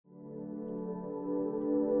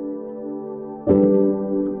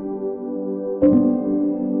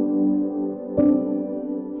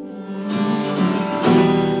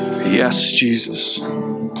Yes, Jesus.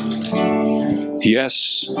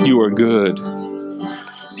 Yes, you are good.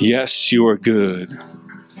 Yes, you are good.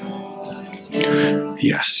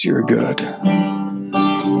 Yes, you're good.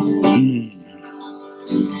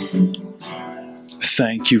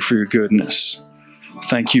 Thank you for your goodness.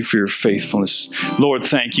 Thank you for your faithfulness. Lord,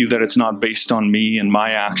 thank you that it's not based on me and my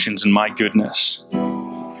actions and my goodness.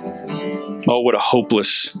 Oh, what a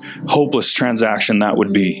hopeless transaction that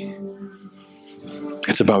would be.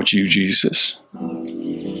 It's about you, Jesus.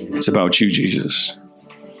 It's about you, Jesus.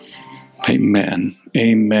 Amen.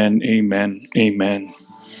 Amen. Amen. Amen.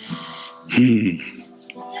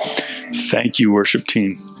 Thank you, worship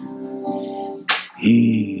team.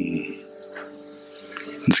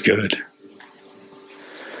 It's good.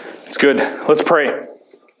 It's good. Let's pray.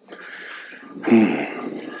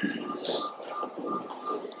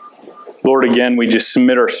 Lord, again, we just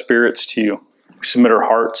submit our spirits to you. We submit our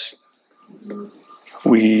hearts.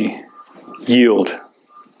 We yield.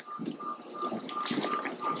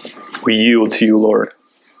 We yield to you, Lord.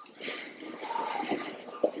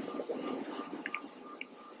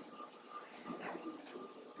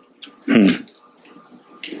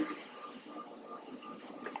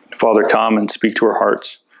 Father, come and speak to our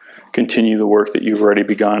hearts. Continue the work that you've already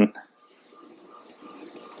begun.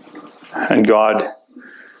 And God,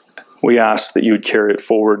 we ask that you would carry it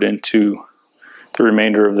forward into the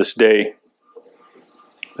remainder of this day,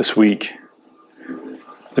 this week,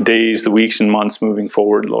 the days, the weeks, and months moving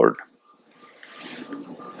forward, Lord.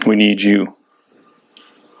 We need you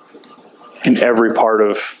in every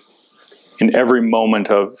moment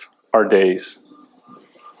of our days.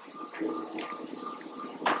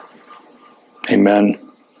 Amen.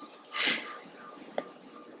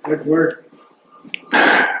 Good word.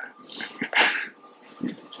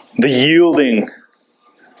 The yielding.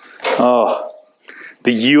 Oh,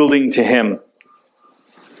 the yielding to him.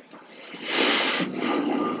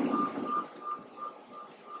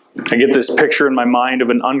 I get this picture in my mind of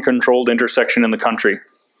an uncontrolled intersection in the country.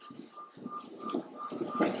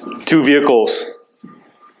 Two vehicles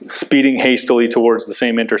speeding hastily towards the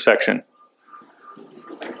same intersection.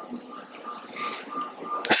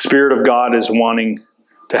 The Spirit of God is wanting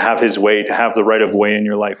to have his way, to have the right of way in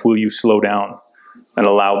your life. Will you slow down and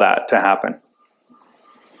allow that to happen?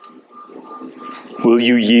 Will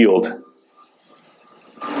you yield?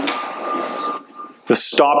 The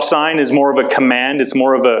stop sign is more of a command. It's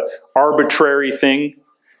more of an arbitrary thing.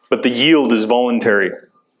 But the yield is voluntary.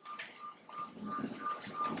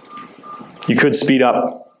 You could speed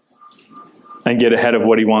up and get ahead of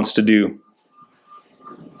what he wants to do.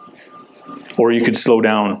 Or you could slow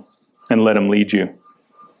down and let him lead you.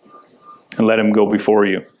 And let him go before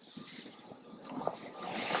you.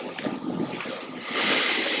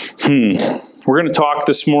 We're going to talk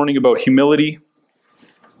this morning about humility.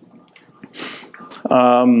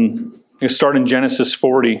 I'm going to start in Genesis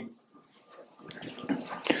 40.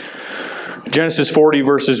 Genesis 40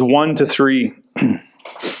 verses 1 to 3.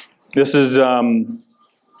 This is a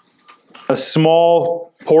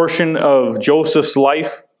small portion of Joseph's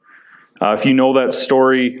life. If you know that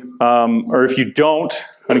story, or if you don't,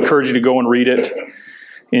 I'd encourage you to go and read it.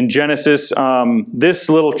 In Genesis, this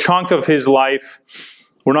little chunk of his life,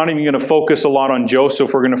 we're not even going to focus a lot on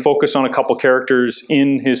Joseph. We're going to focus on a couple characters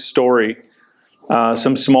in his story.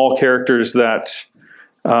 Some small characters that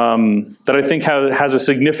I think has a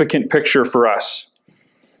significant picture for us.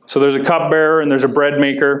 So there's a cupbearer and there's a bread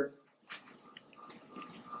maker.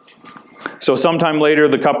 So sometime later,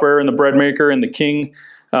 the cupbearer and the bread maker and the king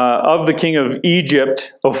of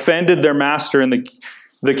Egypt offended their master and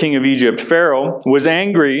the king of Egypt. Pharaoh was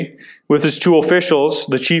angry with his two officials,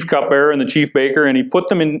 the chief cupbearer and the chief baker, and he put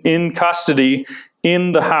them in custody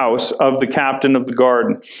in the house of the captain of the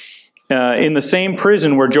guard, in the same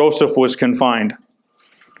prison where Joseph was confined.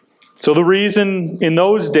 So the reason in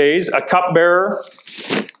those days, a cupbearer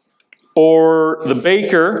or the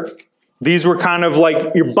baker, these were kind of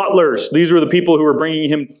like your butlers. These were the people who were bringing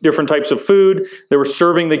him different types of food. They were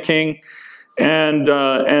serving the king. And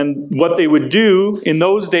what they would do in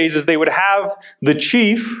those days is they would have the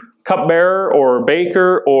chief cupbearer or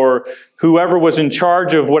baker or whoever was in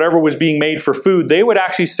charge of whatever was being made for food, they would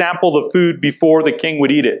actually sample the food before the king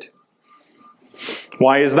would eat it.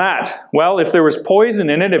 Why is that? Well, if there was poison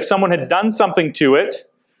in it, if someone had done something to it,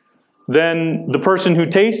 then the person who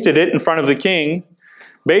tasted it in front of the king,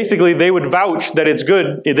 basically they would vouch that it's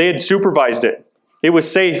good. They had supervised it. It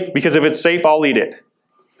was safe, because if it's safe, I'll eat it.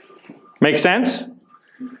 Make sense?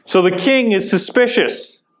 So the king is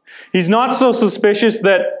suspicious. He's not so suspicious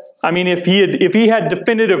that, if he had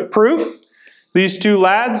definitive proof, these two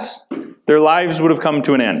lads, their lives would have come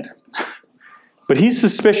to an end. But he's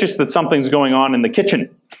suspicious that something's going on in the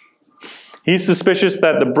kitchen. He's suspicious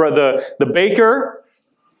that the baker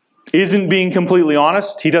isn't being completely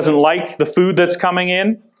honest. He doesn't like the food that's coming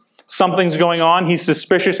in. Something's going on. He's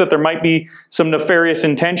suspicious that there might be some nefarious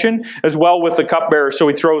intention, as well with the cupbearer, so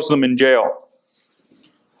he throws them in jail.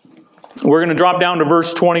 We're going to drop down to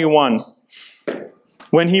verse 21.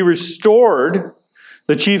 When he restored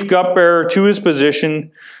the chief cupbearer to his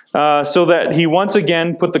position, so that he once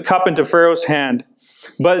again put the cup into Pharaoh's hand.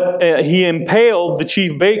 But he impaled the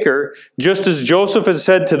chief baker, just as Joseph has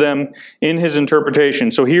said to them in his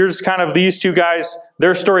interpretation. So here's kind of these two guys,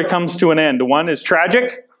 their story comes to an end. One is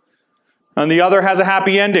tragic, and the other has a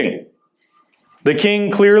happy ending. The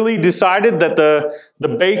king clearly decided that the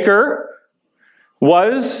baker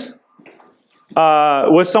was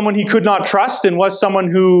someone he could not trust, and was someone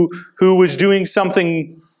who was doing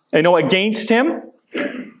something, against him.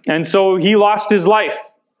 And so he lost his life.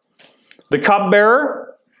 The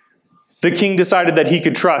cupbearer, the king decided that he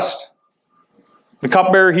could trust. The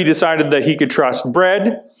cupbearer, he decided that he could trust.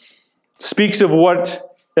 Bread speaks of what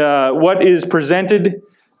is presented.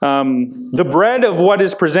 The bread of what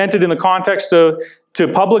is presented in the context to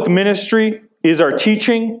public ministry is our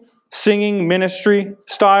teaching, singing, ministry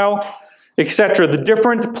style, etc. The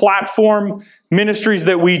different platform ministries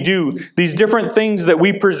that we do, these different things that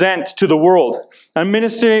we present to the world. A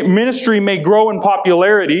ministry may grow in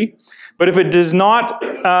popularity, but if it does not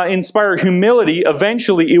inspire humility,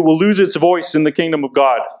 eventually it will lose its voice in the kingdom of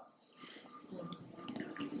God.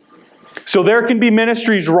 So there can be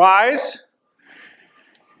ministries rise.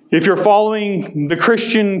 If you're following the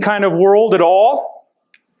Christian kind of world at all,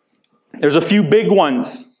 there's a few big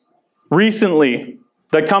ones recently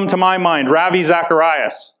that come to my mind. Ravi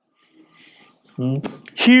Zacharias.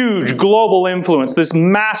 Huge global influence, this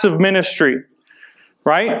massive ministry,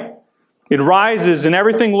 right? It rises and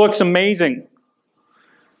everything looks amazing.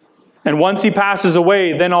 And once he passes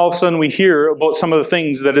away, then all of a sudden we hear about some of the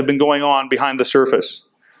things that have been going on behind the surface.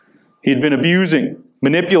 He'd been abusing,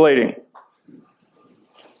 manipulating.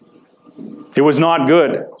 It was not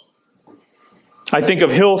good. I think of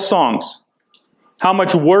Hillsongs. How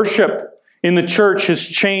much worship in the church has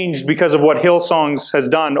changed because of what Hillsongs has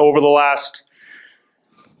done over the last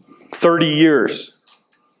 30 years.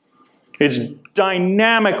 It's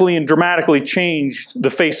dynamically and dramatically changed the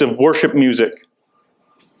face of worship music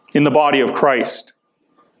in the body of Christ.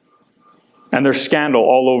 And there's scandal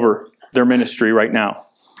all over their ministry right now.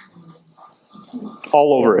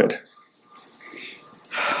 All over it.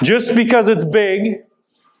 Just because it's big,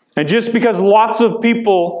 and just because lots of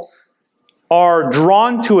people are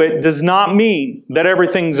drawn to it, does not mean that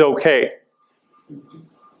everything's okay.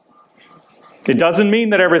 It doesn't mean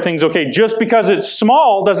that everything's okay. Just because it's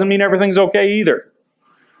small doesn't mean everything's okay either.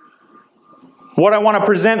 What I want to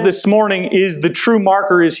present this morning is the true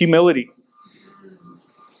marker is humility.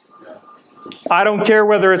 I don't care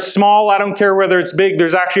whether it's small, I don't care whether it's big.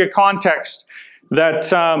 There's actually a context that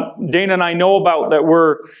Dana and I know about that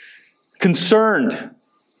we're concerned.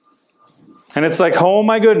 And it's like, oh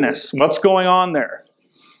my goodness, what's going on there?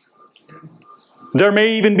 There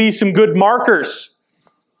may even be some good markers.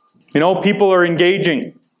 People are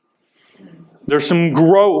engaging. There's some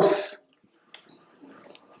growth.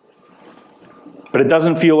 But it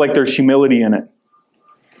doesn't feel like there's humility in it.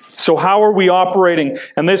 So how are we operating?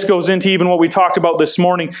 And this goes into even what we talked about this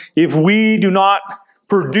morning. If we do not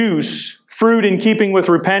produce fruit in keeping with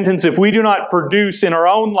repentance, if we do not produce in our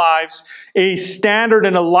own lives a standard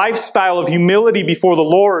and a lifestyle of humility before the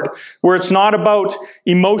Lord, where it's not about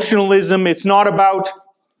emotionalism, it's not about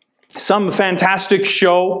some fantastic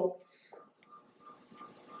show,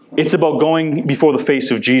 it's about going before the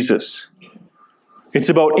face of Jesus. It's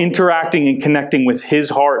about interacting and connecting with His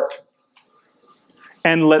heart.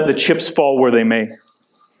 And let the chips fall where they may.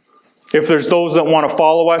 If there's those that want to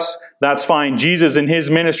follow us, that's fine. Jesus in His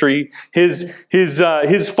ministry, his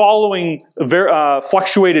following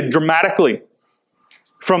fluctuated dramatically.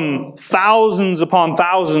 From thousands upon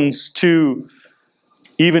thousands to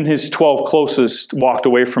even His 12 closest walked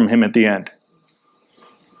away from Him at the end.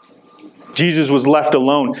 Jesus was left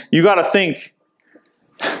alone. You got to think,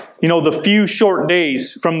 the few short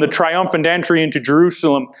days from the triumphant entry into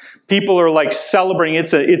Jerusalem, people are like celebrating.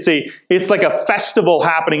 It's like a festival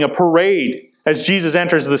happening, a parade as Jesus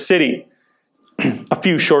enters the city. A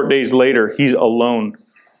few short days later, He's alone,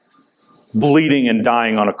 bleeding and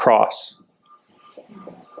dying on a cross.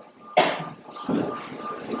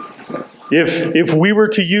 If we were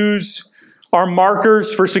to use our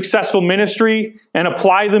markers for successful ministry and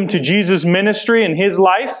apply them to Jesus' ministry and His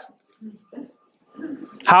life,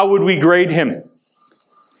 how would we grade Him?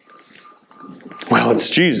 Well, it's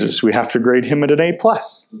Jesus. We have to grade him at an A+.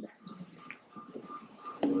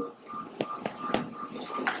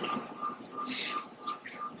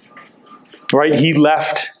 Right? He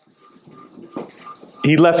left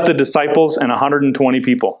the disciples and 120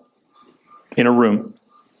 people in a room.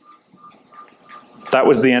 That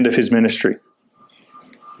was the end of his ministry.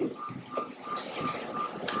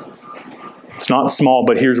 It's not small,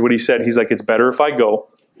 but here's what he said. He's like, it's better if I go,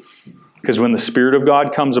 because when the Spirit of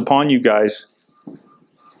God comes upon you guys,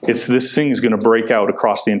 this thing is going to break out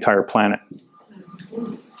across the entire planet.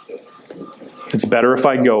 It's better if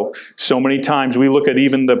I go. So many times we look at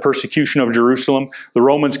even the persecution of Jerusalem. The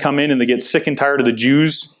Romans come in and they get sick and tired of the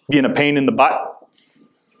Jews being a pain in the butt.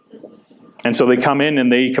 And so they come in and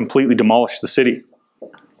they completely demolish the city.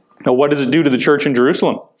 Now, what does it do to the church in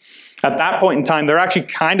Jerusalem? At that point in time, they're actually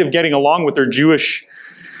kind of getting along with their Jewish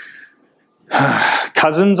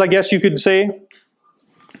cousins, I guess you could say.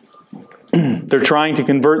 They're trying to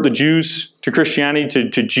convert the Jews to Christianity,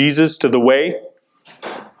 to Jesus, to the way.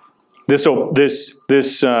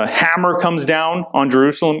 This hammer comes down on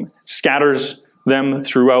Jerusalem, scatters them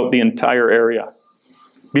throughout the entire area.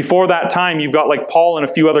 Before that time, you've got like Paul and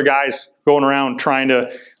a few other guys going around trying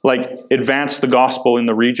to advance the gospel in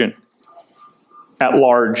the region at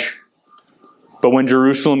large. But when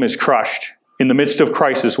Jerusalem is crushed, in the midst of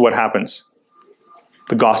crisis, what happens?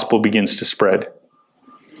 The gospel begins to spread.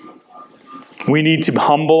 We need to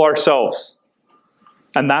humble ourselves.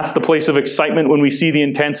 And that's the place of excitement when we see the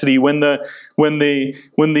intensity, when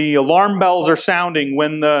the alarm bells are sounding,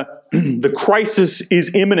 when the crisis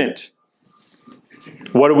is imminent.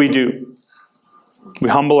 What do? We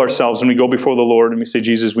humble ourselves and we go before the Lord and we say,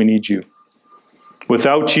 Jesus, we need you.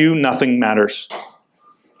 Without you, nothing matters.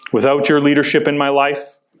 Without your leadership in my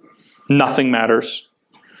life, nothing matters.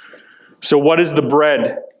 So what is the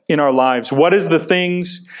bread in our lives? What is the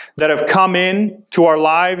things that have come in to our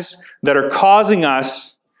lives that are causing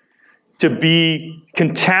us to be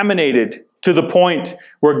contaminated to the point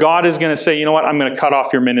where God is going to say, you know what, I'm going to cut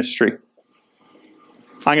off your ministry.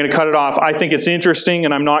 I'm going to cut it off. I think it's interesting,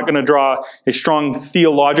 and I'm not going to draw a strong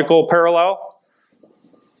theological parallel,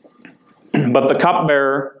 but the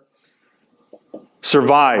cupbearer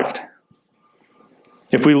survived.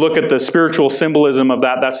 If we look at the spiritual symbolism of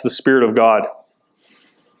that, that's the Spirit of God.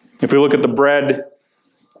 If we look at the bread,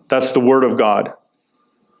 that's the Word of God.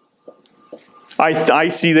 I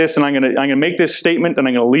see this, and I'm going to make this statement, and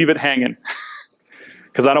I'm going to leave it hanging.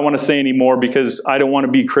 Because I don't want to say any more, because I don't want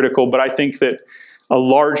to be critical, but I think that a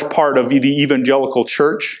large part of the evangelical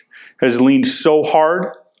church has leaned so hard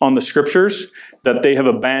on the Scriptures that they have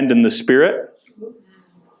abandoned the Spirit,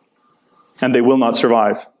 and they will not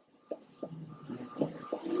survive.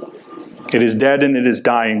 It is dead and it is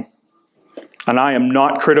dying. And I am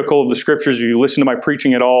not critical of the Scriptures. If you listen to my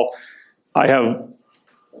preaching at all,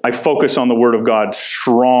 I focus on the Word of God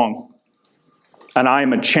strong. And I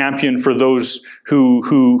am a champion for those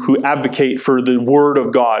who advocate for the Word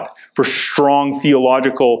of God, for strong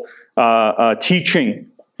theological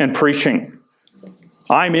teaching and preaching.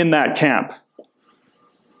 I'm in that camp.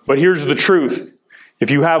 But here's the truth. If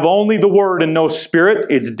you have only the Word and no Spirit,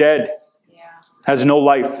 it's dead. Yeah. Has no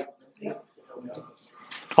life.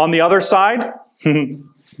 On the other side,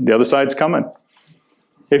 the other side's coming.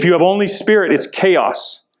 If you have only Spirit, it's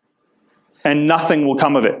chaos. And nothing will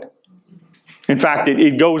come of it. In fact,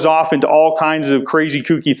 it goes off into all kinds of crazy,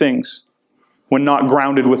 kooky things when not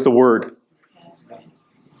grounded with the Word.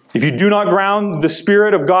 If you do not ground the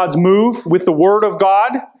Spirit of God's move with the Word of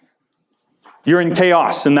God, you're in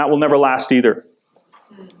chaos, and that will never last either.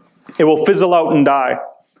 It will fizzle out and die.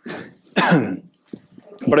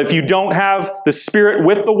 But if you don't have the Spirit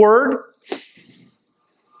with the Word,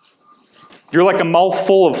 you're like a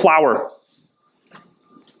mouthful of flour.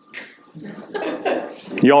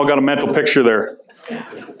 You all got a mental picture there.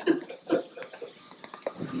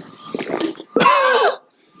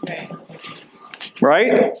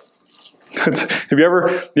 Right? Have you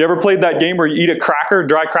ever played that game where you eat a cracker,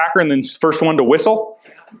 dry cracker, and then first one to whistle?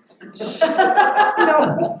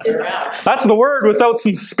 No. That's the Word without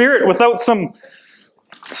some Spirit, without some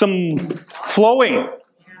flowing.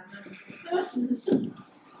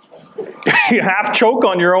 You half choke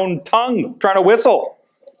on your own tongue trying to whistle.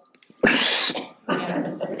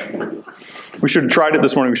 We should have tried it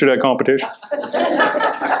this morning. We should have had competition.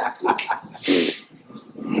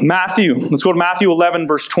 Matthew. Let's go to Matthew 11,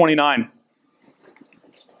 verse 29.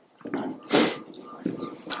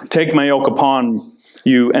 Take my yoke upon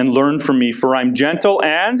you and learn from me, for I'm gentle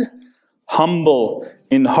and humble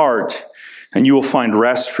in heart, and you will find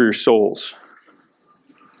rest for your souls.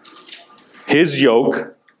 His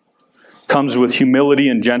yoke comes with humility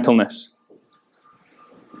and gentleness.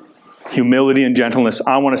 humility and gentleness.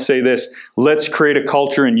 I want to say this. Let's create a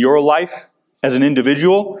culture in your life as an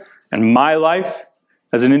individual and my life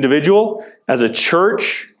as an individual, as a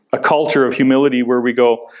church, a culture of humility where we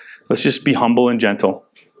go, let's just be humble and gentle.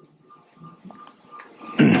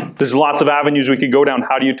 There's lots of avenues we could go down.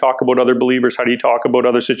 How do you talk about other believers? How do you talk about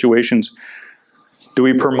other situations? Do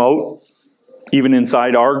we promote, even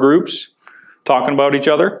inside our groups, talking about each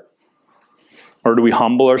other? Or do we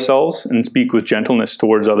humble ourselves and speak with gentleness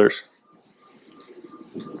towards others?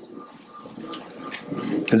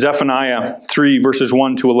 Zephaniah 3, verses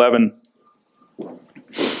 1 to 11.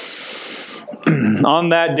 On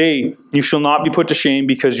that day you shall not be put to shame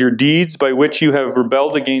because your deeds by which you have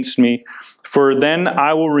rebelled against me. For then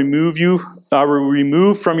I will remove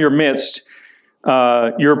from your midst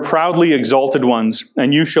your proudly exalted ones,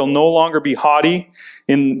 and you shall no longer be haughty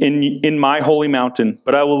in my holy mountain.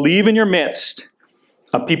 But I will leave in your midst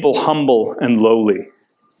a people humble and lowly.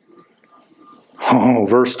 Oh,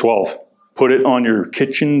 verse 12. Put it on your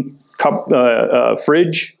kitchen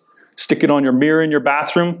fridge. Stick it on your mirror in your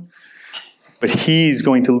bathroom. But he's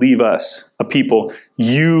going to leave us a people.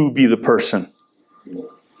 You be the person.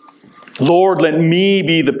 Lord, let me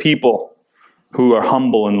be the people who are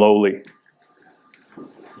humble and lowly.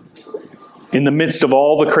 In the midst of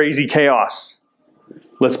all the crazy chaos,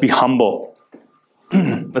 let's be humble.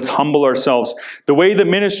 Let's humble ourselves. The way that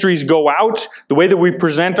ministries go out, the way that we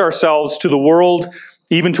present ourselves to the world,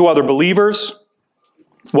 even to other believers,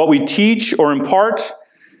 what we teach or impart,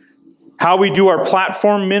 how we do our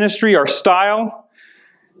platform ministry, our style,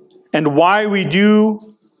 and why we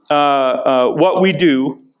do what we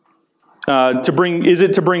do. Is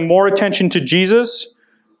it to bring more attention to Jesus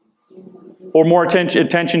or more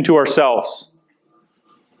attention to ourselves?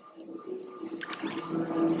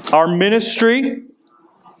 Our ministry,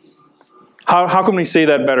 how can we say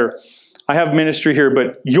that better? I have ministry here,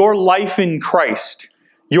 but your life in Christ,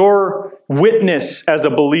 your witness as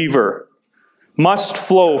a believer, must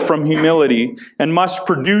flow from humility and must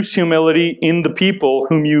produce humility in the people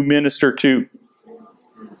whom you minister to.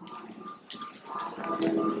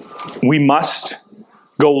 We must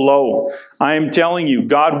go low. I am telling you,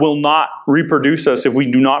 God will not reproduce us if we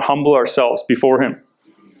do not humble ourselves before Him.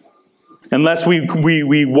 Unless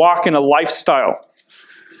we walk in a lifestyle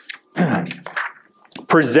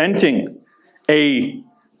presenting a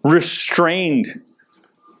restrained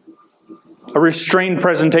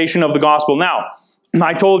presentation of the gospel. Now,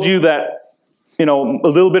 I told you that, a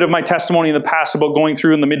little bit of my testimony in the past about going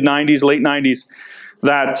through in the mid-90s, late 90s,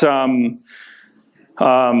 that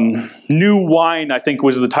new wine, I think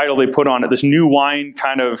was the title they put on it, this new wine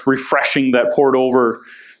kind of refreshing that poured over,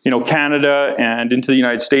 Canada and into the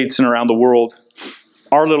United States and around the world.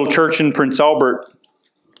 Our little church in Prince Albert,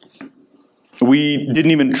 we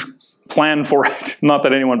didn't even plan for it. Not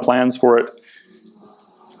that anyone plans for it.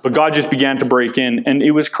 But God just began to break in, and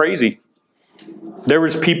it was crazy. There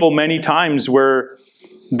was people many times where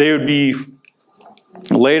they would be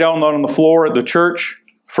laid out on the floor at the church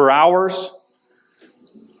for hours.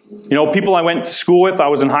 People I went to school with, I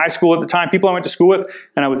was in high school at the time, people I went to school with,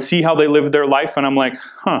 and I would see how they lived their life, and I'm like,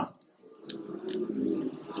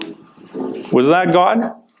 was that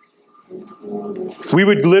God? We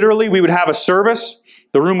would have a service.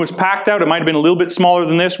 The room was packed out. It might have been a little bit smaller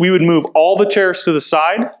than this. We would move all the chairs to the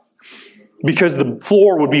side because the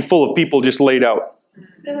floor would be full of people just laid out.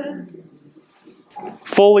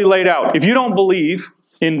 Fully laid out. If you don't believe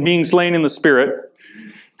in being slain in the Spirit,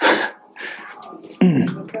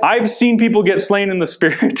 I've seen people get slain in the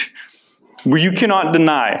Spirit where you cannot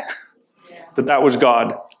deny that was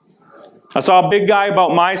God. I saw a big guy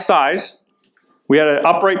about my size. We had an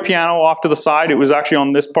upright piano off to the side. It was actually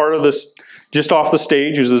on this part of this, just off the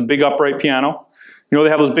stage. It was this big upright piano. They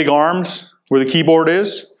have those big arms where the keyboard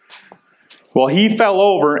is. Well, he fell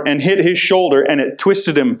over and hit his shoulder, and it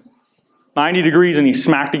twisted him 90 degrees, and he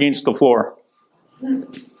smacked against the floor.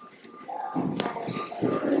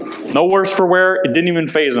 No worse for wear. It didn't even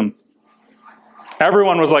faze him.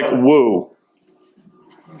 Everyone was like, whoa.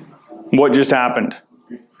 What just happened?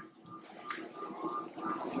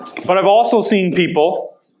 But I've also seen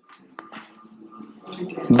people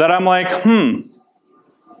that I'm like,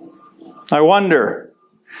 I wonder.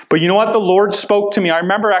 But you know what? The Lord spoke to me. I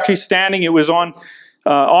remember actually standing. It was on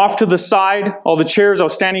off to the side. All the chairs. I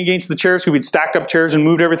was standing against the chairs because we'd stacked up chairs and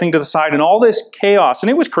moved everything to the side. And all this chaos. And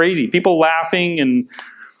it was crazy. People laughing. And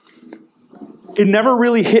it never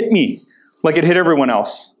really hit me like it hit everyone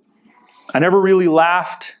else. I never really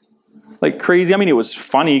laughed like crazy. I mean, it was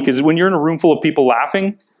funny because when you're in a room full of people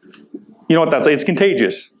laughing, you know what that's like? It's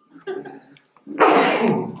contagious.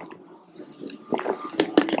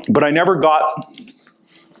 But I never got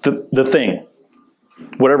the thing,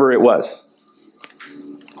 whatever it was.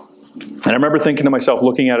 And I remember thinking to myself,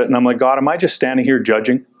 looking at it, and I'm like, God, am I just standing here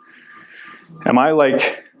judging? Am I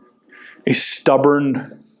like a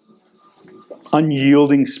stubborn,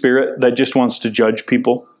 unyielding spirit that just wants to judge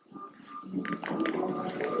people?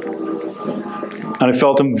 And I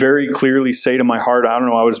felt him very clearly say to my heart, I don't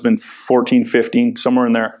know, I would have been 14, 15, somewhere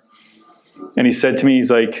in there. And he said to me,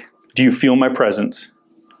 he's like, do you feel my presence?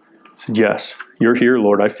 I said, yes. You're here,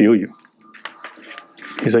 Lord. I feel you.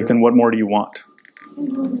 He's like, then what more do you want?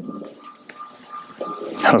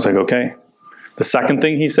 I was like, okay. The second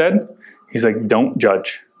thing he said, he's like, don't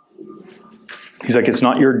judge. He's like, it's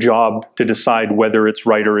not your job to decide whether it's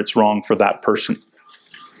right or it's wrong for that person.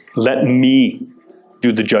 Let me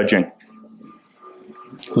do the judging.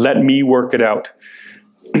 Let me work it out.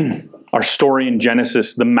 Our story in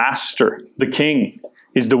Genesis, the master, the king,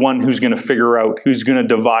 is the one who's going to figure out, who's going to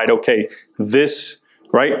divide, okay, this,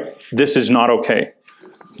 right? This is not okay.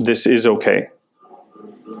 This is okay.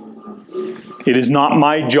 It is not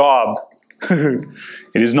my job.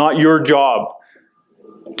 It is not your job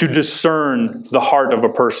to discern the heart of a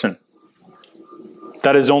person.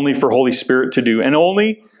 That is only for Holy Spirit to do, and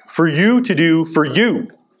only for you to do for you.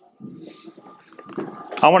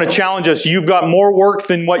 I want to challenge us. You've got more work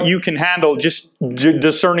than what you can handle just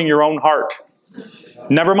discerning your own heart.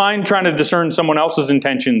 Never mind trying to discern someone else's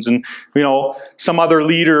intentions and, some other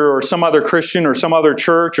leader or some other Christian or some other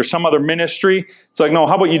church or some other ministry. It's like, no,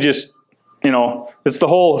 how about you just, it's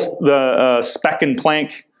the speck and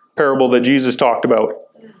plank parable that Jesus talked about.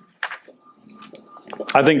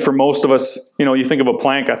 I think for most of us, you think of a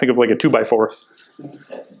plank, I think of like a 2x4.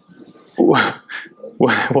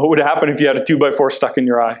 What would happen if you had a 2x4 stuck in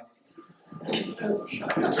your eye?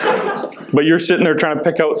 But you're sitting there trying to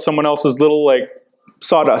pick out someone else's little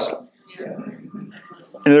sawdust. And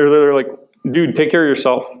they're like, dude, take care of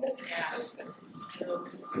yourself.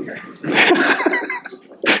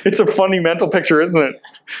 It's a funny mental picture, isn't it?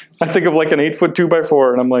 I think of like an 8-foot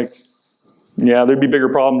 2x4 and I'm like, yeah, there'd be bigger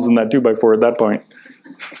problems than that 2x4 at that point.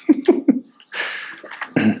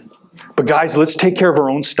 But guys, let's take care of our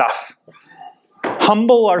own stuff.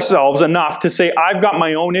 Humble ourselves enough to say, I've got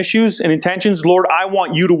my own issues and intentions. Lord, I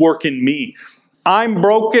want you to work in me. I'm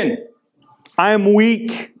broken. I am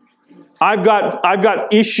weak. I've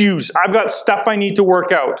got issues. I've got stuff I need to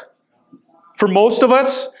work out. For most of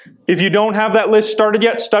us, if you don't have that list started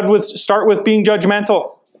yet, start with being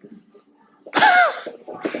judgmental.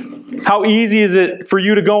 How easy is it for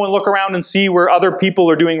you to go and look around and see where other people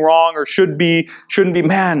are doing wrong or shouldn't be?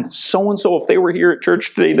 Man, so-and-so, if they were here at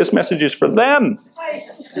church today, this message is for them.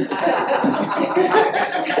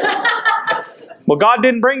 Well, God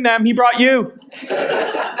didn't bring them. He brought you.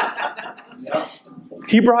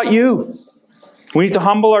 He brought you. We need to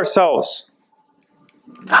humble ourselves.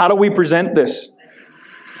 How do we present this?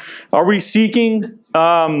 Are we seeking...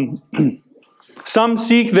 Some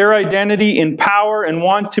seek their identity in power and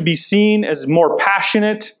want to be seen as more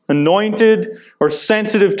passionate, anointed, or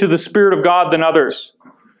sensitive to the Spirit of God than others.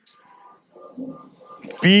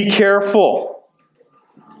 Be careful.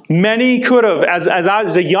 Many could have, as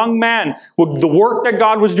a young man, with the work that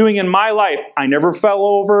God was doing in my life, I never fell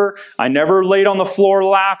over. I never laid on the floor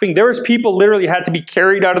laughing. There was people literally had to be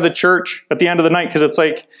carried out of the church at the end of the night because it's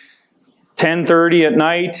like 10:30 at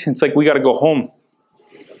night. It's like, we got to go home.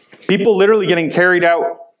 People literally getting carried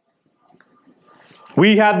out.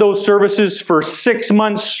 We had those services for 6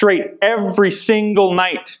 months straight, every single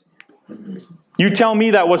night. You tell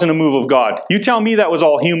me that wasn't a move of God. You tell me that was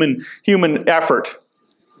all human effort.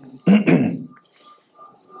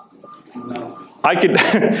 I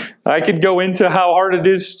could go into how hard it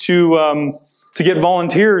is to get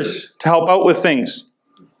volunteers to help out with things.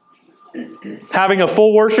 Having a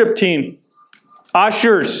full worship team,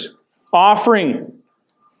 ushers, offering,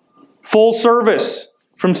 full service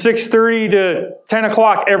from 6:30 to 10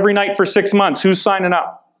 o'clock every night for 6 months. Who's signing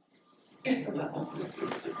up?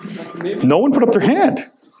 No one put up their hand.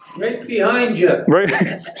 Right behind you. Right.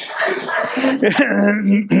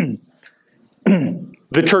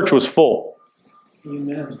 The church was full.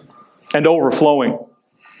 Amen. And overflowing.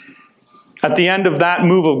 At the end of that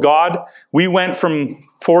move of God, we went from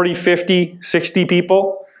 40, 50, 60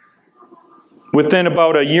 people. Within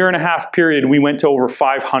about a 1.5 year period, we went to over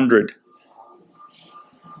 500.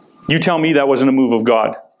 You tell me that wasn't a move of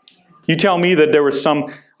God. You tell me that there was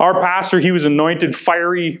our pastor, he was anointed,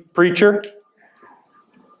 fiery preacher,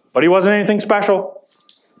 but he wasn't anything special.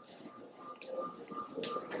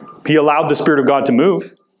 He allowed the Spirit of God to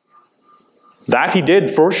move. That he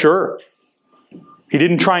did, for sure. He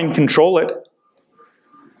didn't try and control it.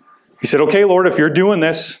 He said, okay, Lord, if you're doing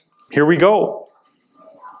this, here we go.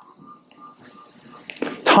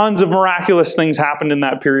 Tons of miraculous things happened in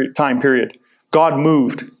that time period. God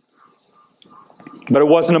moved. But it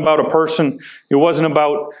wasn't about a person. It wasn't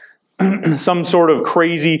about some sort of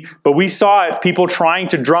crazy, but we saw it, people trying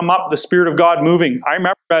to drum up the Spirit of God moving. I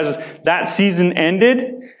remember as that season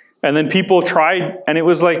ended, and then people tried, and it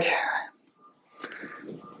was like,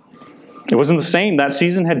 it wasn't the same. That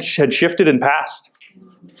season had shifted and passed.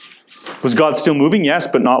 Was God still moving? Yes,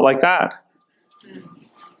 but not like that.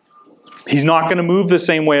 He's not going to move the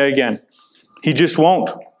same way again. He just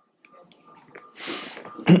won't.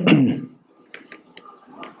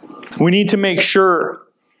 We need to make sure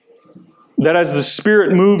that as the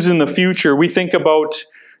Spirit moves in the future, we think about,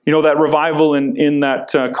 that revival in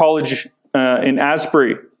that college in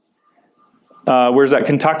Asbury. Where's that?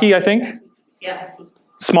 Kentucky, I think? Yeah.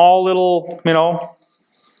 Small little,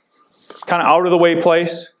 kind of out of the way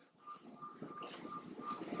place.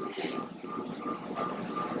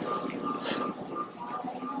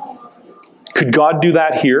 Could God do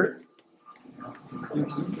that here?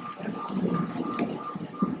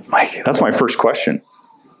 Mike, that's my first question.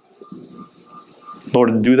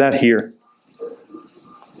 Lord, do that here.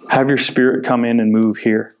 Have your Spirit come in and move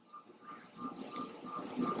here.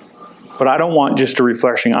 But I don't want just a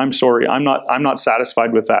refreshing. I'm sorry. I'm not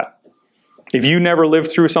satisfied with that. If you never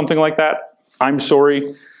lived through something like that, I'm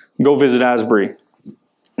sorry. Go visit Asbury.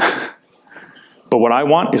 But what I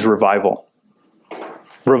want is revival.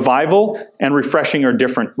 Revival and refreshing are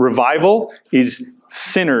different. Revival is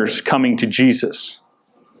sinners coming to Jesus.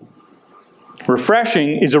 Refreshing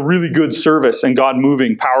is a really good service and God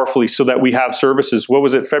moving powerfully so that we have services. What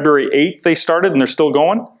was it, February 8th they started and they're still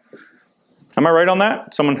going? Am I right on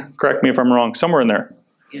that? Someone correct me if I'm wrong. Somewhere in there.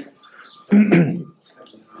 Yeah.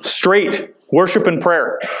 Straight worship and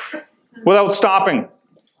prayer without stopping.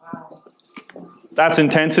 That's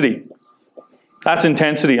intensity. That's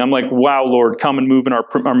intensity. I'm like, wow, Lord, come and move in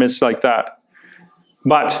our midst like that.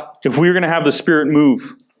 But if we're going to have the Spirit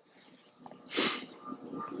move,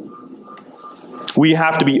 we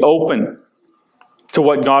have to be open to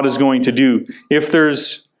what God is going to do. If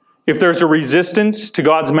there's a resistance to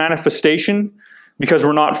God's manifestation because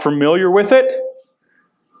we're not familiar with it,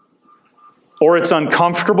 or it's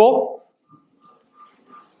uncomfortable,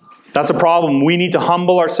 that's a problem. We need to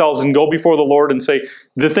humble ourselves and go before the Lord and say,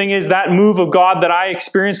 the thing is, that move of God that I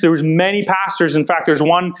experienced, there was many pastors. In fact, there's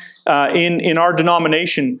one in our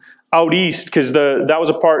denomination out east, because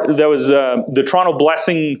the Toronto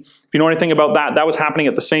Blessing, if you know anything about that, that was happening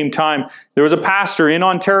at the same time. There was a pastor in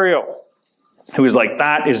Ontario who was like,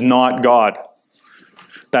 that is not God.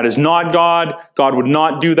 That is not God. God would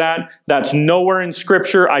not do that. That's nowhere in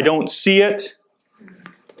Scripture. I don't see it.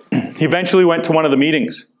 He eventually went to one of the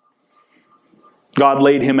meetings. God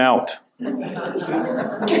laid him out.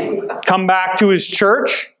 Come back to his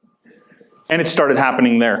church, and it started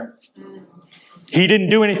happening there. He didn't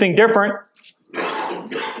do anything different.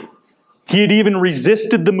 He had even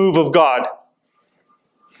resisted the move of God.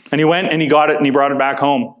 And he went and he got it and he brought it back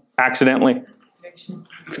home accidentally.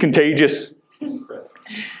 It's contagious.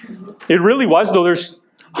 It really was, though. There's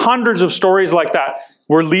hundreds of stories like that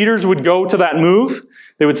where leaders would go to that move.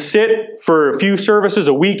 They would sit for a few services,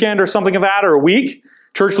 a weekend or something like that, or a week,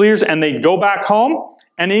 church leaders, and they'd go back home,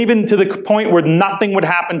 and even to the point where nothing would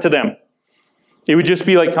happen to them. It would just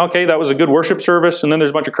be like, okay, that was a good worship service, and then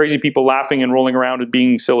there's a bunch of crazy people laughing and rolling around and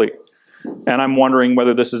being silly. And I'm wondering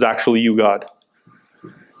whether this is actually you, God.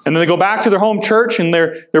 And then they go back to their home church, and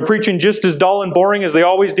they're preaching just as dull and boring as they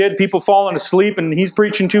always did. People falling asleep, and he's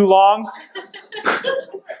preaching too long.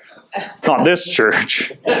 Not this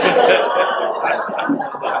church.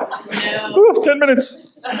 Ooh, 10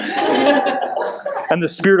 minutes. And the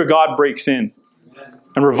Spirit of God breaks in,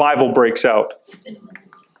 and revival breaks out.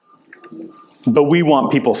 But we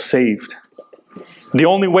want people saved. The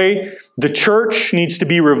only way the church needs to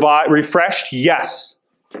be refreshed, yes.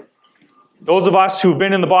 Those of us who've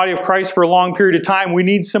been in the body of Christ for a long period of time, we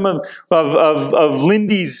need some of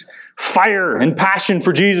Lindy's fire and passion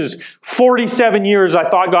for Jesus. 47 years I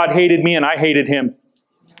thought God hated me and I hated him.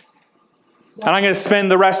 And I'm going to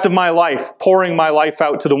spend the rest of my life pouring my life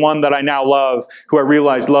out to the one that I now love, who I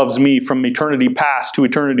realize loves me from eternity past to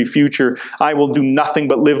eternity future. I will do nothing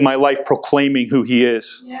but live my life proclaiming who he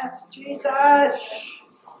is. Yes, Jesus.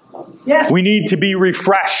 Yes. We need to be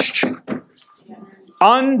refreshed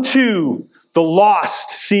unto the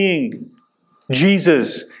lost, seeing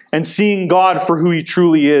Jesus and seeing God for who he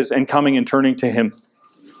truly is and coming and turning to him.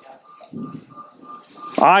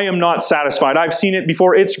 I am not satisfied. I've seen it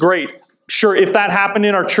before. It's great. Sure, if that happened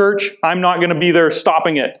in our church, I'm not going to be there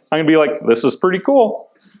stopping it. I'm going to be like, this is pretty cool.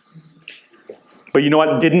 But you know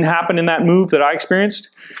what didn't happen in that move that I experienced?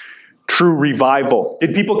 true revival.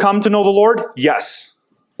 Did people come to know the Lord? Yes.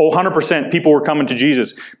 100% people were coming to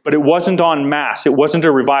Jesus. But it wasn't en masse. It wasn't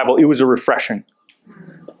a revival. It was a refreshing.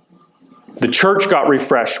 The church got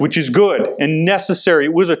refreshed, which is good and necessary.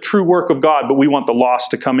 It was a true work of God, but we want the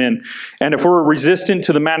lost to come in. And if we're resistant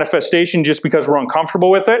to the manifestation just because we're uncomfortable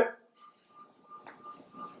with it,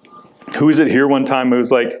 who is it here one time? It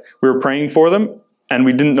was like we were praying for them and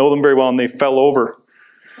we didn't know them very well and they fell over.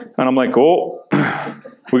 And I'm like, oh,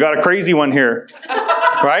 we got a crazy one here,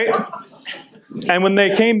 right? And when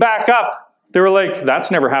they came back up, they were like, that's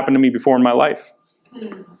never happened to me before in my life.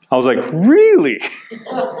 I was like, really?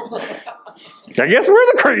 I guess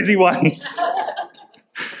we're the crazy ones.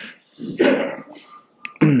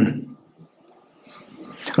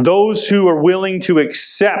 Those who are willing to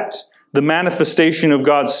accept the manifestation of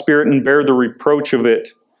God's Spirit and bear the reproach of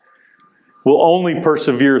it will only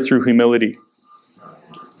persevere through humility.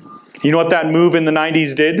 You know what that move in the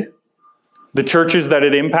 90s did? The churches that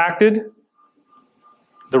it impacted,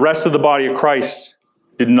 the rest of the body of Christ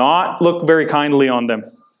did not look very kindly on them.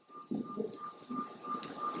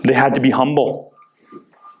 They had to be humble.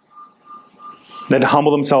 They had to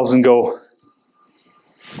humble themselves and go,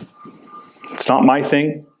 it's not my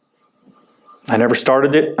thing. I never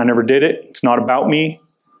started it. I never did it. It's not about me.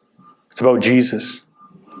 It's about Jesus.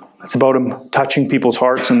 It's about Him touching people's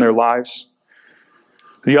hearts and their lives.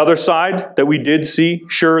 The other side that we did see,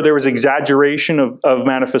 sure, there was exaggeration of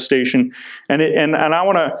manifestation. And I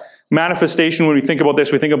want to, manifestation, when we think about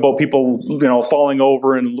this, we think about people, falling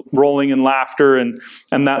over and rolling in laughter and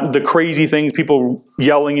that the crazy things, people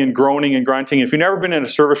yelling and groaning and grunting. If you've never been in a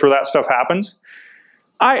service where that stuff happens,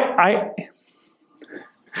 I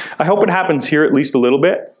hope it happens here at least a little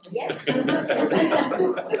bit. Yes.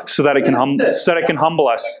 So that it can humble us.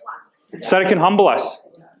 So that it can humble us.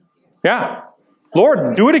 Yeah.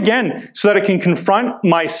 Lord, do it again so that I can confront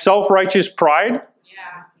my self-righteous pride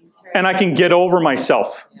and I can get over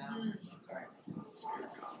myself.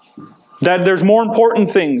 That there's more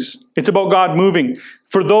important things. It's about God moving.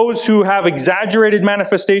 For those who have exaggerated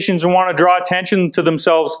manifestations and want to draw attention to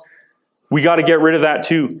themselves, we got to get rid of that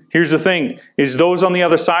too. Here's the thing, is those on the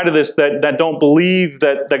other side of this that don't believe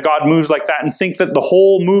that God moves like that and think that the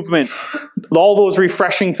whole movement, all those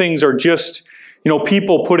refreshing things are just,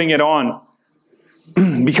 people putting it on.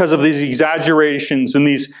 Because of these exaggerations and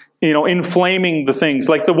these, inflaming the things.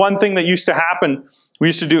 Like the one thing that used to happen, we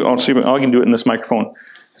used to do, I can do it in this microphone.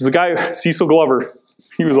 Is the guy, Cecil Glover,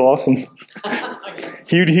 he was awesome.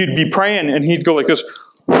 He'd be praying and he'd go like this.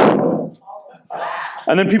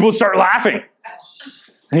 And then people would start laughing.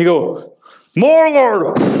 And he'd go, more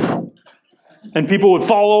Lord. And people would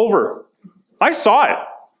fall over. I saw it.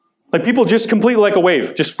 Like people just completely like a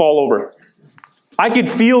wave, just fall over. I could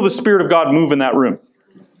feel the Spirit of God move in that room.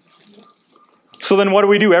 So then what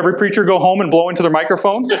do? Every preacher go home and blow into their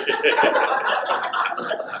microphone?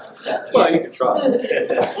 Well, you can try.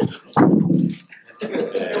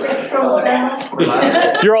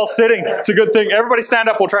 You're all sitting. It's a good thing. Everybody stand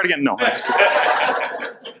up. We'll try it again. No.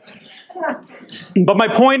 But my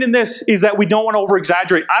point in this is that we don't want to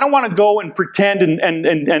over-exaggerate. I don't want to go and pretend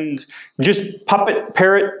and just puppet,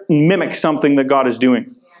 parrot, mimic something that God is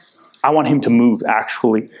doing. I want Him to move,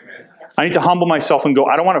 actually. I need to humble myself and go,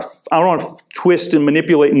 I don't want to twist and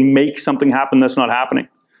manipulate and make something happen that's not happening.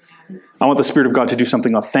 I want the Spirit of God to do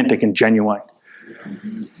something authentic and genuine.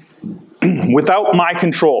 Without my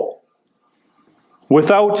control.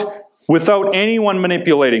 Without anyone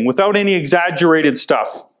manipulating. Without any exaggerated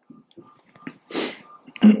stuff.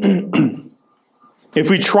 If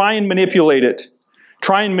we try and manipulate it,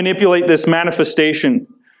 try and manipulate this manifestation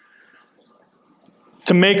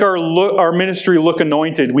to make our ministry look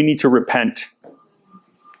anointed, we need to repent.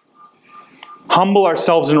 Humble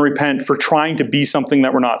ourselves and repent for trying to be something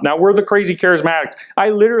that we're not. Now, we're the crazy charismatics.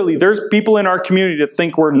 There's people in our community that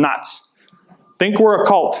think we're nuts. Think we're a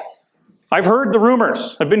cult. I've heard the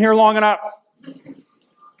rumors. I've been here long enough.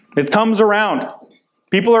 It comes around.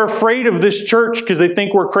 People are afraid of this church because they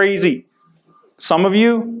think we're crazy. Some of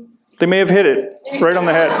you, they may have hit it right on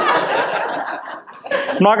the head.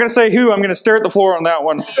 I'm not going to say who. I'm going to stare at the floor on that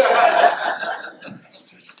one.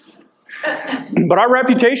 But our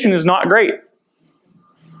reputation is not great.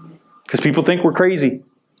 Because people think we're crazy.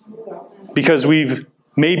 Because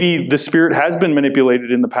maybe the Spirit has been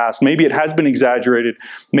manipulated in the past. Maybe it has been exaggerated.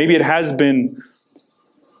 Maybe it has been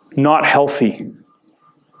not healthy.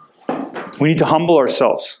 We need to humble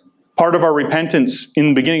ourselves. Part of our repentance in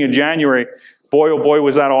the beginning of January, boy, oh boy,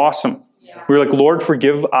 was that awesome. Yeah. We were like, Lord,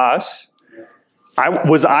 forgive us.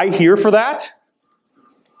 Was I here for that?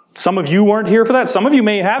 Some of you weren't here for that. Some of you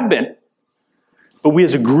may have been. But we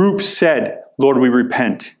as a group said, Lord, we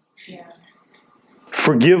repent. Yeah.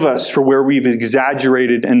 Forgive us for where we've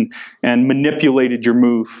exaggerated and manipulated your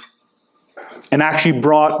move. And actually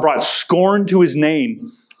brought scorn to his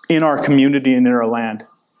name in our community and in our land.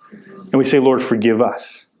 And we say, Lord, forgive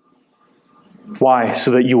us. Why?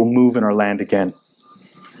 So that you will move in our land again.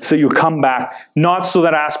 So you'll come back, not so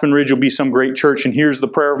that Aspen Ridge will be some great church. And here's the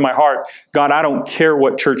prayer of my heart. God, I don't care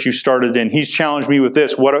what church you started in. He's challenged me with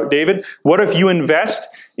this. David, what if you invest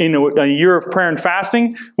in a year of prayer and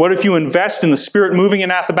fasting? What if you invest in the Spirit moving in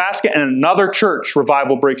Athabasca and another church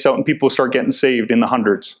revival breaks out and people start getting saved in the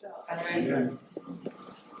hundreds?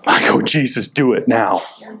 I go, Jesus, do it now.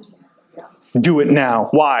 Do it now.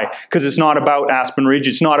 Why? Because it's not about Aspen Ridge.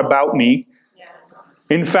 It's not about me.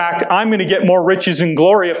 In fact, I'm going to get more riches and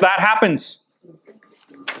glory if that happens.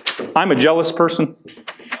 I'm a jealous person.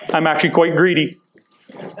 I'm actually quite greedy.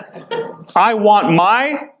 I want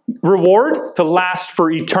my reward to last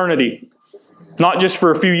for eternity, not just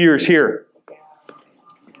for a few years here.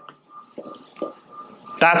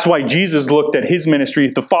 That's why Jesus looked at his ministry.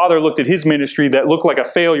 The Father looked at his ministry that looked like a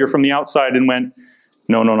failure from the outside and went,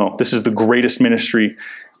 no, no, no. This is the greatest ministry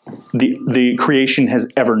the creation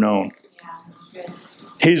has ever known.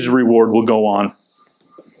 His reward will go on.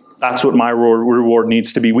 That's what my reward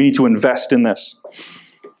needs to be. We need to invest in this.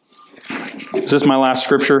 Is this my last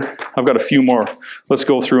scripture? I've got a few more. Let's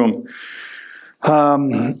go through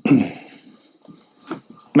them.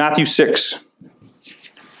 Matthew 6.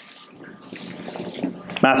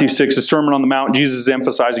 Matthew 6, the Sermon on the Mount. Jesus is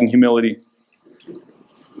emphasizing humility.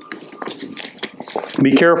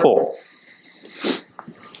 Be careful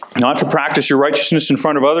not to practice your righteousness in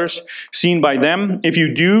front of others, seen by them. If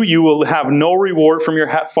you do, you will have no reward from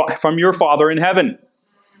your Father in heaven.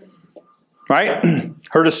 Right?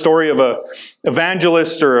 Heard a story of an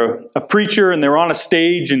evangelist or a preacher, and they were on a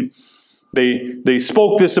stage, and they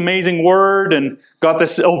spoke this amazing word and got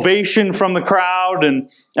this ovation from the crowd,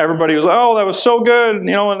 and everybody was, oh, that was so good, and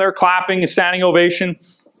they're clapping, a standing ovation.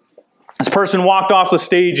 This person walked off the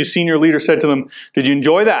stage, a senior leader said to them, did you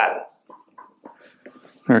enjoy that?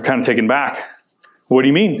 They're kind of taken back. What do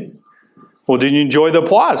you mean? Well, did you enjoy the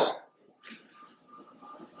applause?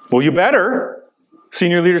 Well, you better,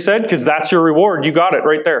 senior leader said, because that's your reward. You got it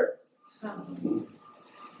right there.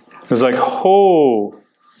 It was like, oh,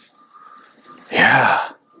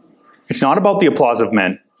 yeah. It's not about the applause of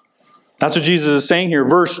men. That's what Jesus is saying here.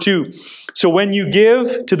 Verse 2. So when you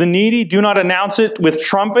give to the needy, do not announce it with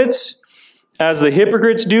trumpets, as the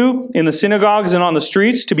hypocrites do in the synagogues and on the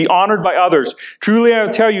streets, to be honored by others. Truly I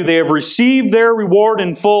tell you, they have received their reward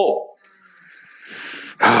in full.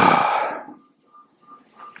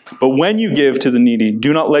 But when you give to the needy,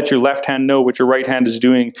 do not let your left hand know what your right hand is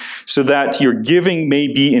doing, so that your giving may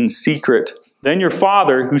be in secret. Then your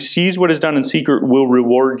Father, who sees what is done in secret, will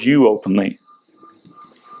reward you openly.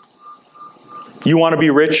 You want to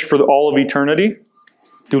be rich for all of eternity?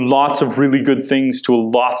 Do lots of really good things to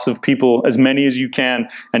lots of people, as many as you can,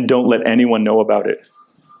 and don't let anyone know about it.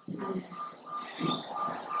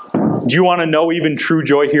 Do you want to know even true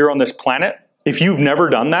joy here on this planet? If you've never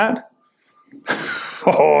done that,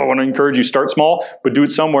 I want to encourage you, start small, but do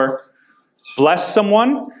it somewhere. Bless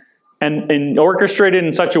someone and orchestrate it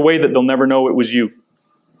in such a way that they'll never know it was you.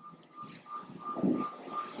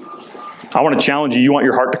 I want to challenge you. You want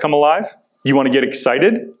your heart to come alive? You want to get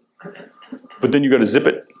excited? But then you got to zip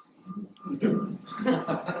it.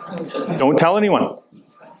 Don't tell anyone.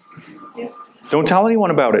 Don't tell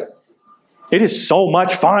anyone about it. It is so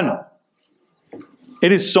much fun.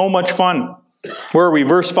 It is so much fun. Where are we?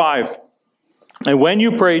 Verse 5. And when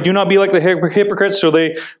you pray, do not be like the hypocrites, so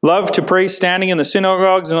they love to pray standing in the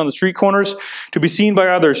synagogues and on the street corners to be seen by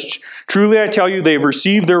others. Truly I tell you, they've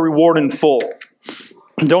received their reward in full.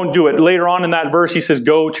 Don't do it. Later on in that verse, he says,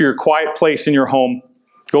 go to your quiet place in your home.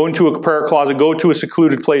 Go into a prayer closet. Go to a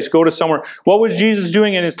secluded place. Go to somewhere. What was Jesus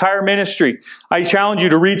doing in his entire ministry? I challenge you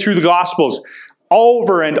to read through the Gospels.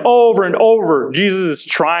 Over and over and over, Jesus is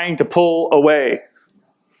trying to pull away.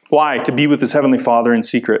 Why? To be with his heavenly Father in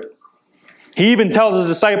secret. He even tells his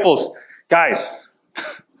disciples, guys,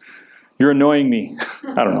 you're annoying me.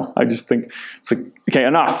 I don't know. I just think, it's like, okay,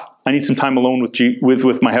 enough. I need some time alone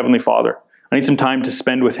with my heavenly Father. I need some time to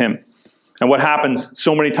spend with him. And what happens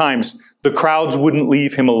so many times, the crowds wouldn't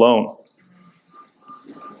leave him alone.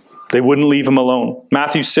 They wouldn't leave him alone.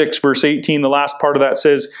 Matthew 6, verse 18, the last part of that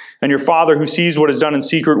says, and your Father who sees what is done in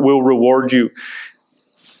secret will reward you.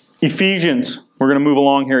 Ephesians, we're going to move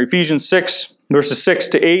along here. Ephesians 6, verses 6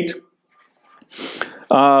 to 8.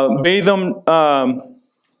 Obey them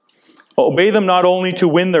not only to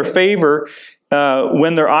win their favor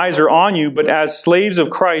when their eyes are on you, but as slaves of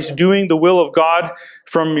Christ, doing the will of God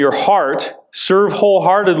from your heart, serve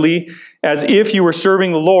wholeheartedly as if you were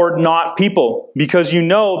serving the Lord, not people, because you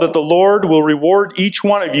know that the Lord will reward each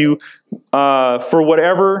one of you for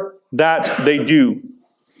whatever that they do.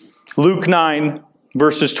 Luke 9,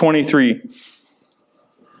 verses 23.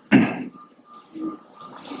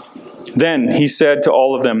 Then he said to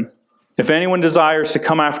all of them, if anyone desires to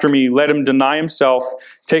come after me, let him deny himself,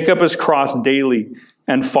 take up his cross daily,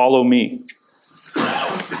 and follow me.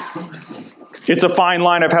 It's a fine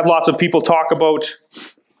line. I've had lots of people talk about,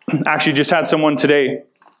 actually just had someone today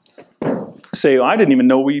say, I didn't even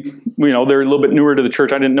know they're a little bit newer to the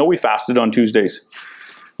church. I didn't know we fasted on Tuesdays.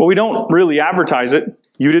 Well, we don't really advertise it.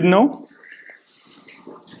 You didn't know?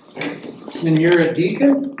 And you're a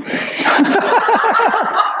deacon?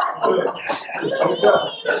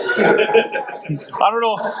 I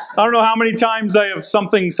don't know how many times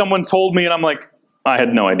someone's told me and I'm like, I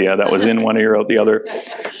had no idea that was in one ear out the other.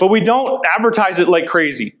 But we don't advertise it like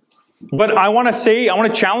crazy. But I want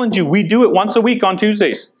to challenge you. We do it once a week on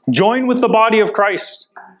Tuesdays. Join with the body of Christ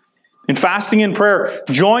in fasting and prayer.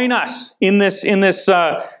 Join us in this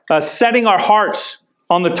setting our hearts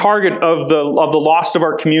on the target of the lost of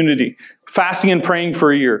our community. Fasting and praying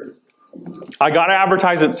for a year. I got to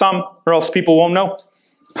advertise it some, or else people won't know.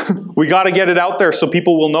 We got to get it out there so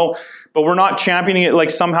people will know. But we're not championing it like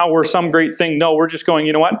somehow we're some great thing. No, we're just going,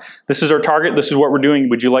 you know what? This is our target. This is what we're doing.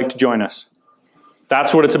 Would you like to join us?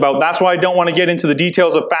 That's what it's about. That's why I don't want to get into the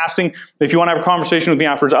details of fasting. If you want to have a conversation with me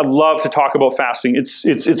afterwards, I'd love to talk about fasting.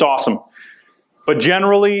 It's awesome. But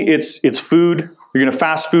generally, it's food. You're going to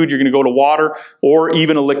fast food. You're going to go to water or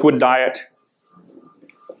even a liquid diet.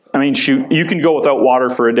 I mean, shoot, you can go without water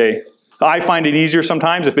for a day. I find it easier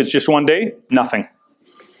sometimes if it's just one day, nothing.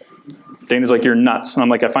 Dana's like, you're nuts. And I'm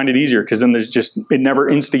like, I find it easier because then it never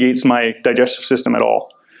instigates my digestive system at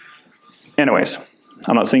all. Anyways,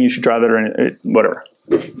 I'm not saying you should try that or whatever.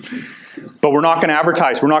 But we're not going to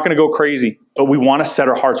advertise. We're not going to go crazy. But we want to set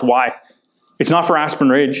our hearts. Why? It's not for Aspen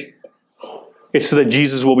Ridge. It's so that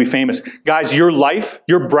Jesus will be famous. Guys, your life,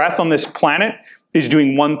 your breath on this planet is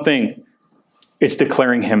doing one thing. It's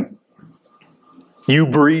declaring Him. You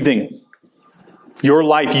breathing. Your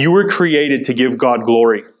life, you were created to give God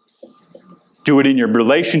glory. Do it in your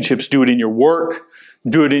relationships. Do it in your work.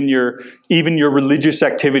 Do it in even your religious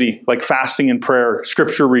activity, like fasting and prayer,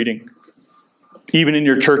 scripture reading. Even in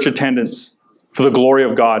your church attendance, for the glory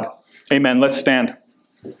of God. Amen. Let's stand.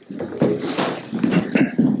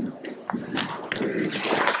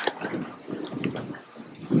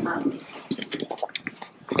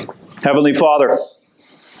 Heavenly Father,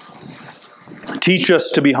 teach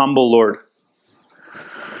us to be humble, Lord.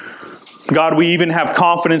 God, we even have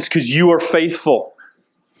confidence because you are faithful.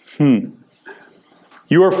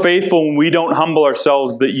 You are faithful when we don't humble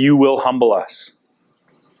ourselves, that you will humble us.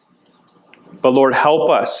 But Lord, help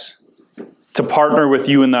us to partner with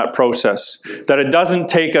you in that process, that it doesn't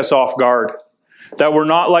take us off guard, that we're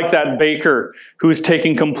not like that baker who is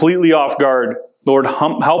taken completely off guard. Lord,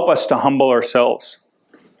 help us to humble ourselves.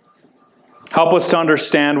 Help us to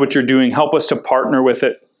understand what you're doing. Help us to partner with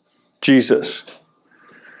it. Jesus,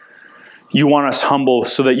 you want us humble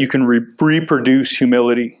so that you can reproduce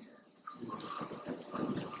humility.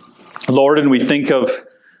 Lord, and we think of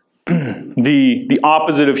the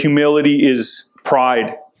opposite of humility is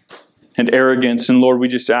pride and arrogance. And Lord, we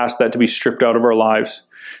just ask that to be stripped out of our lives.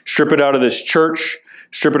 Strip it out of this church.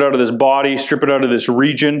 Strip it out of this body. Strip it out of this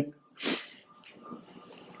region.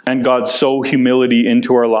 And God, sow humility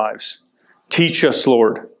into our lives. Teach us,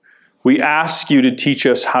 Lord. We ask you to teach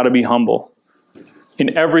us how to be humble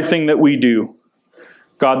in everything that we do.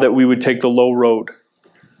 God, that we would take the low road.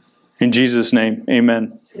 In Jesus' name,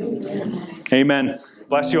 amen. Amen. Amen.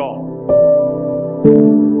 Bless you all.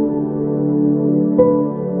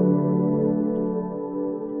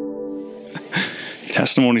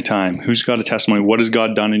 Testimony time. Who's got a testimony? What has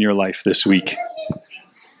God done in your life this week?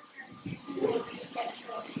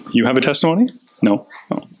 You have a testimony? No?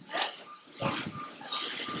 Oh.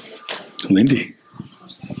 Lindy.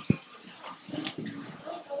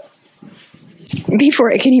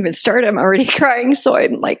 Before I can even start, I'm already crying. So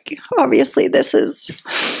I'm like, obviously this is...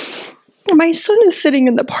 My son is sitting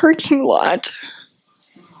in the parking lot.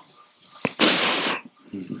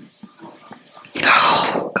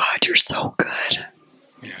 Oh, God, you're so good.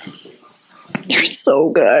 You're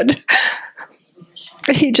so good.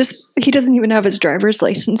 He doesn't even have his driver's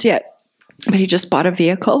license yet, but he just bought a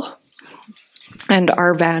vehicle. And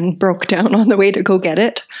our van broke down on the way to go get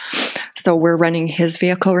it. So we're running his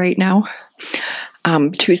vehicle right now.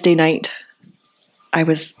 Tuesday night, I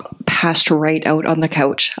was passed right out on the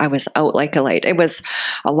couch. I was out like a light. It was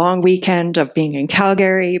a long weekend of being in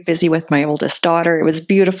Calgary, busy with my oldest daughter. It was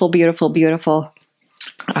beautiful, beautiful, beautiful.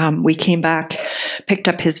 We came back, picked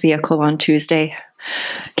up his vehicle on Tuesday,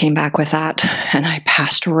 came back with that, and I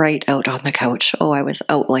passed right out on the couch. Oh, I was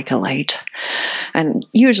out like a light. And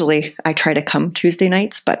usually I try to come Tuesday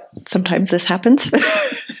nights, but sometimes this happens.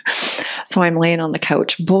 So I'm laying on the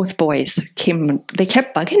couch. Both boys came, they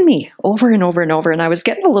kept bugging me over and over and over, and I was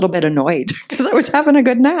getting a little bit annoyed because I was having a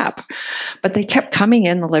good nap. But they kept coming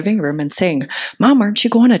in the living room and saying, "Mom, aren't you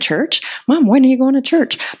going to church? Mom, when are you going to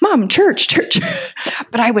church? Mom, church, church."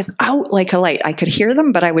 But I was out like a light. I could hear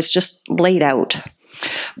them, but I was just laid out.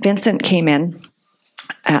 Vincent came in,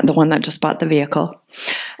 the one that just bought the vehicle,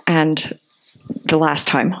 and the last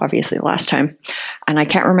time, and I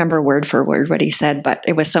can't remember word for word what he said, but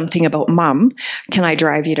it was something about, "Mom, can I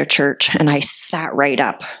drive you to church?" And I sat right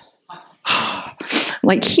up.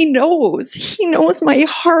 Like, he knows my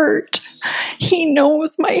heart. He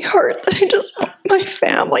knows my heart that I just want my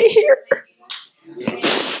family here.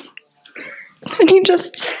 And he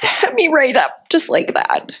just sat me right up, just like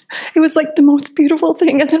that. It was like the most beautiful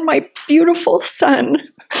thing. And then my beautiful son,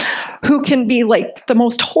 who can be like the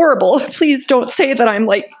most horrible. Please don't say that I'm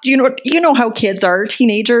like, you know how kids are,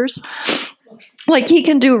 teenagers. Like, he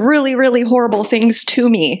can do really, really horrible things to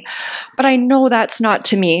me. But I know that's not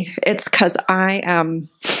to me. It's because I'm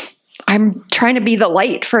trying to be the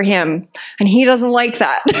light for him. And he doesn't like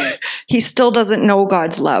that. He still doesn't know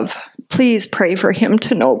God's love. Please pray for him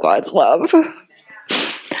to know God's love.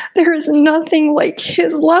 There is nothing like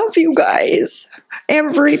his love, you guys.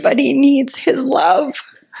 Everybody needs his love.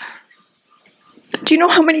 Do you know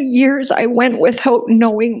how many years I went without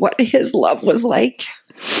knowing what his love was like?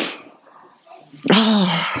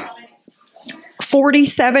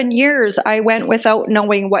 47 years I went without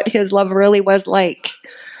knowing what his love really was like.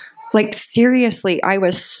 Like, seriously, I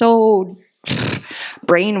was so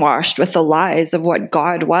brainwashed with the lies of what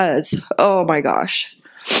God was. Oh my gosh.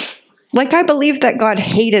 Like, I believed that God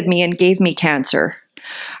hated me and gave me cancer.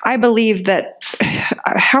 I believe that,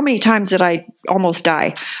 how many times did I almost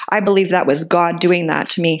die? I believe that was God doing that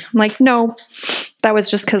to me. I'm like, no, that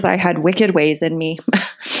was just because I had wicked ways in me.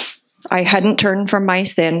 I hadn't turned from my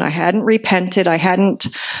sin. I hadn't repented. I hadn't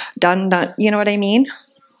done that. You know what I mean?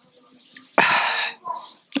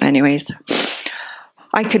 Anyways,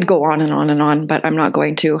 I could go on and on and on, but I'm not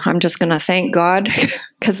going to. I'm just going to thank God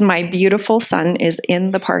because my beautiful son is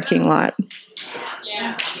in the parking lot.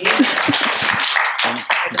 Yes. I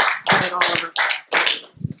just spread it all over.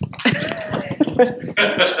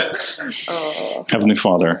 Heavenly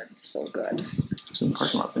Father. So good. Who's in the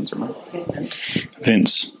parking lot, Vince or Mike? Vincent.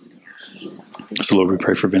 Vince. So Lord, we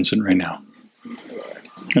pray for Vincent right now.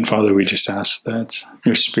 And Father, we just ask that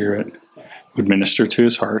your Spirit would minister to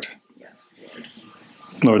his heart.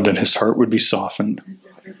 Lord, that his heart would be softened.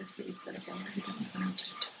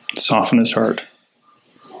 Soften his heart.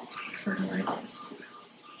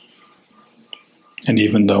 And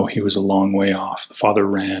even though he was a long way off, the Father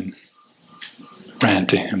ran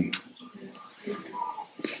to him.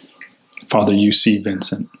 Father, you see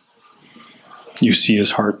Vincent. You see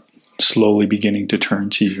his heart slowly beginning to turn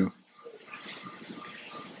to you.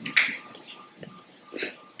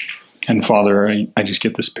 And Father, I just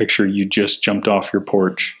get this picture. You just jumped off your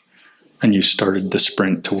porch and you started the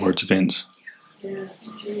sprint towards Vince.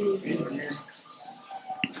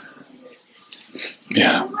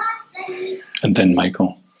 Yeah. And then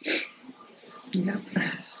Michael. Yep.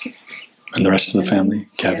 And the rest of the family.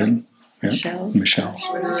 Kevin. Yeah. Michelle.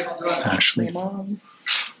 Ashley. My mom.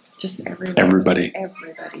 Just Everybody.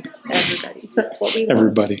 Everybody. That's what we want.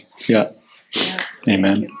 Everybody. Yeah. Yeah.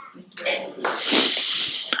 Amen.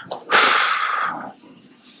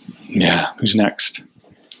 Yeah. Who's next?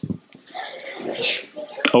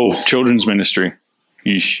 Oh, children's ministry.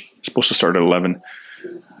 Yeesh. Supposed to start at 11.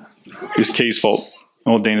 It's Kay's fault.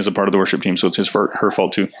 Oh, Dana's a part of the worship team, so it's her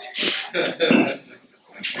fault too.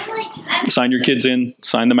 Sign your kids in.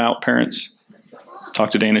 Sign them out, parents.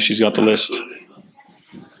 Talk to Dana. She's got the list.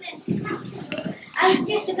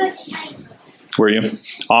 Where are you?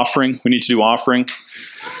 Offering. We need to do offering.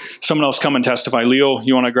 Someone else come and testify. Leo,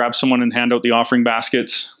 you want to grab someone and hand out the offering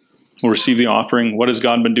baskets? We'll receive the offering. What has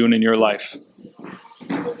God been doing in your life?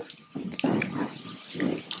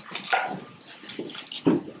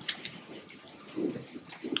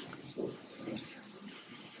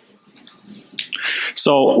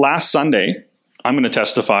 So last Sunday, I'm going to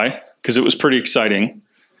testify because it was pretty exciting.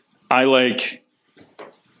 I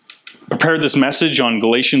prepared this message on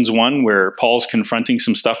Galatians 1 where Paul's confronting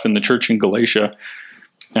some stuff in the church in Galatia.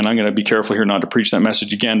 And I'm going to be careful here not to preach that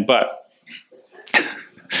message again. But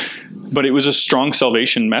it was a strong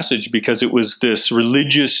salvation message because it was this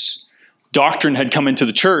religious doctrine had come into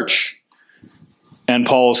the church. And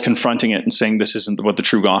Paul is confronting it and saying this isn't what the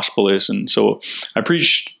true gospel is. And so I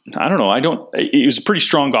preached, I don't know, it was a pretty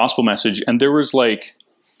strong gospel message. And there was like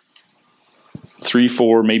 3,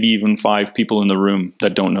 4, maybe even 5 people in the room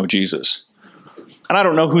that don't know Jesus. And I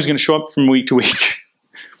don't know who's going to show up from week to week.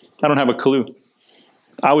 I don't have a clue.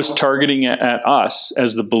 I was targeting at us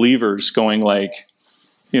as the believers, going like,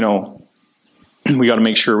 we got to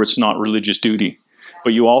make sure it's not religious duty.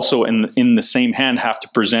 But you also, in the same hand, have to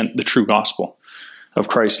present the true gospel of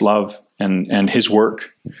Christ's love and his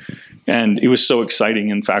work. And it was so exciting.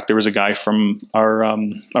 In fact, there was a guy from our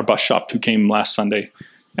bus shop who came last Sunday,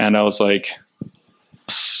 and I was like,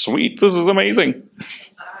 sweet, this is amazing.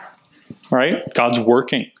 Right? God's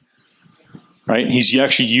working. Right? He's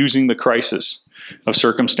actually using the crisis of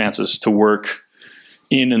circumstances to work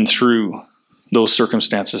in and through those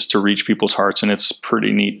circumstances to reach people's hearts. And it's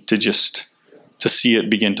pretty neat to see it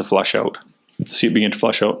begin to flush out.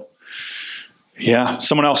 Yeah.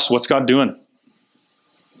 Someone else, what's God doing?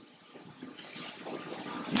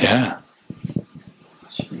 Yeah.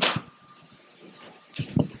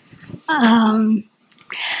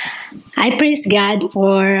 I praise God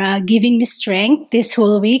for giving me strength this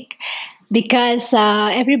whole week, because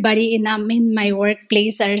everybody in my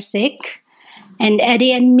workplace are sick, and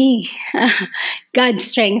Eddie and me, God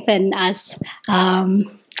strengthened us,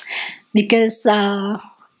 because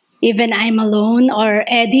even I'm alone, or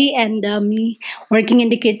Eddie and me working in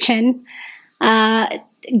the kitchen,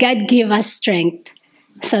 God gave us strength.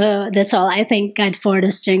 So that's all. I thank God for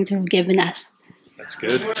the strength He's given us. That's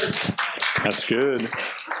good. That's good.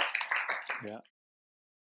 Yeah.